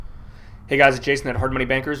Hey guys, it's Jason at Hard Money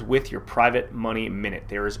Bankers with your Private Money Minute.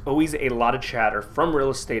 There is always a lot of chatter from real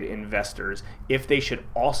estate investors if they should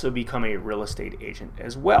also become a real estate agent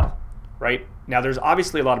as well, right? Now, there's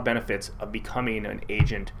obviously a lot of benefits of becoming an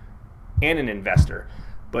agent and an investor,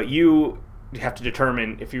 but you have to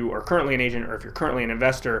determine if you are currently an agent or if you're currently an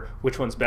investor, which one's